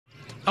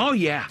Oh,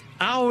 yeah.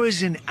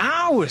 Hours and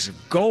hours of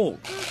gold.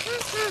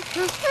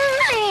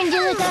 Hi,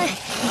 Angelica.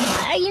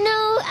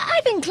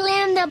 I've been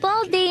clammed up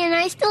all day and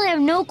I still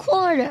have no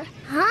quarter.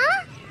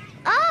 Huh?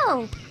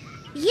 Oh.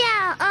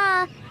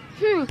 Yeah,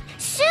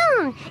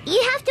 soon.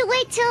 You have to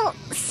wait till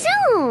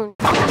soon.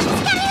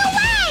 It's getting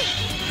away!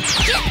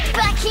 Get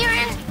back here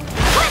and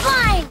quit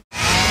line!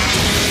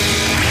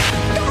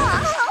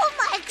 Oh,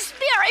 my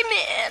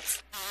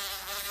experiments!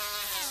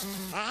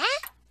 Huh?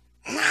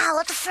 Now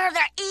what further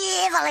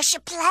evil is she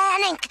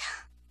planning?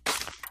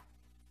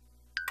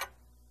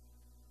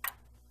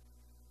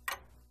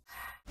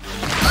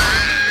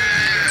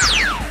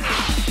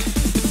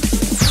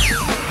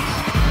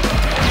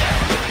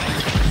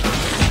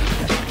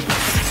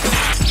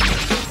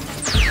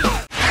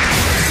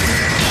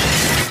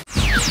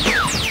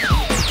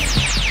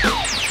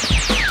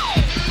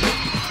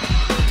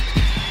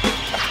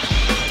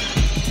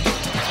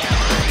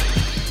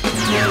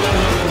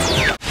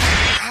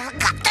 I've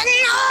got to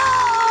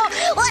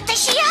know! What is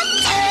she up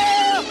to?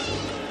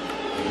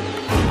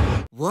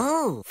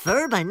 Whoa,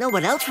 Ferb, I know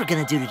what else we're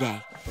gonna do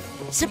today.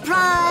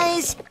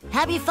 Surprise!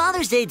 Happy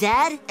Father's Day,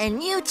 Dad!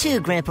 And you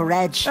too, Grandpa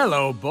Reg.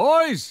 Hello,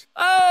 boys.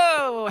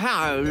 Oh,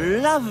 how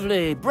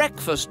lovely.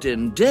 Breakfast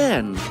in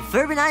den.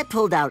 Ferb and I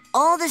pulled out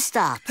all the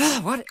stops.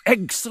 What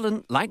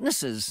excellent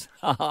likenesses.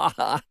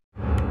 Can't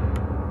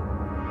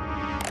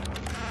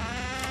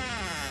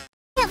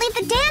leave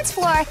the dance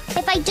floor.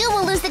 If I do,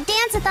 we'll lose the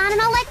dance-a-thon and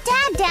I'll let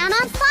Dad down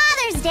on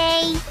Father's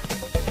Day.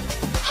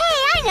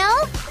 Hey, I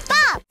know!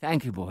 Bob!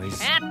 Thank you,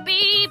 boys.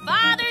 Happy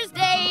Father's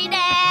Day,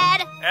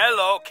 Dad!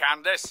 Hello,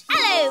 Candace.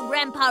 Hello,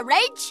 Grandpa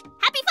Reg.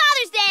 Happy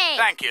Father's Day!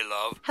 Thank you,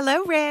 love.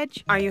 Hello,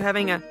 Reg. Are you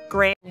having a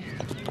great...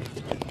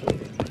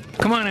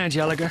 Come on,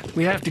 Angelica.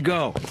 We have to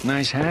go.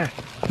 Nice hat.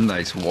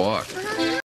 Nice walk.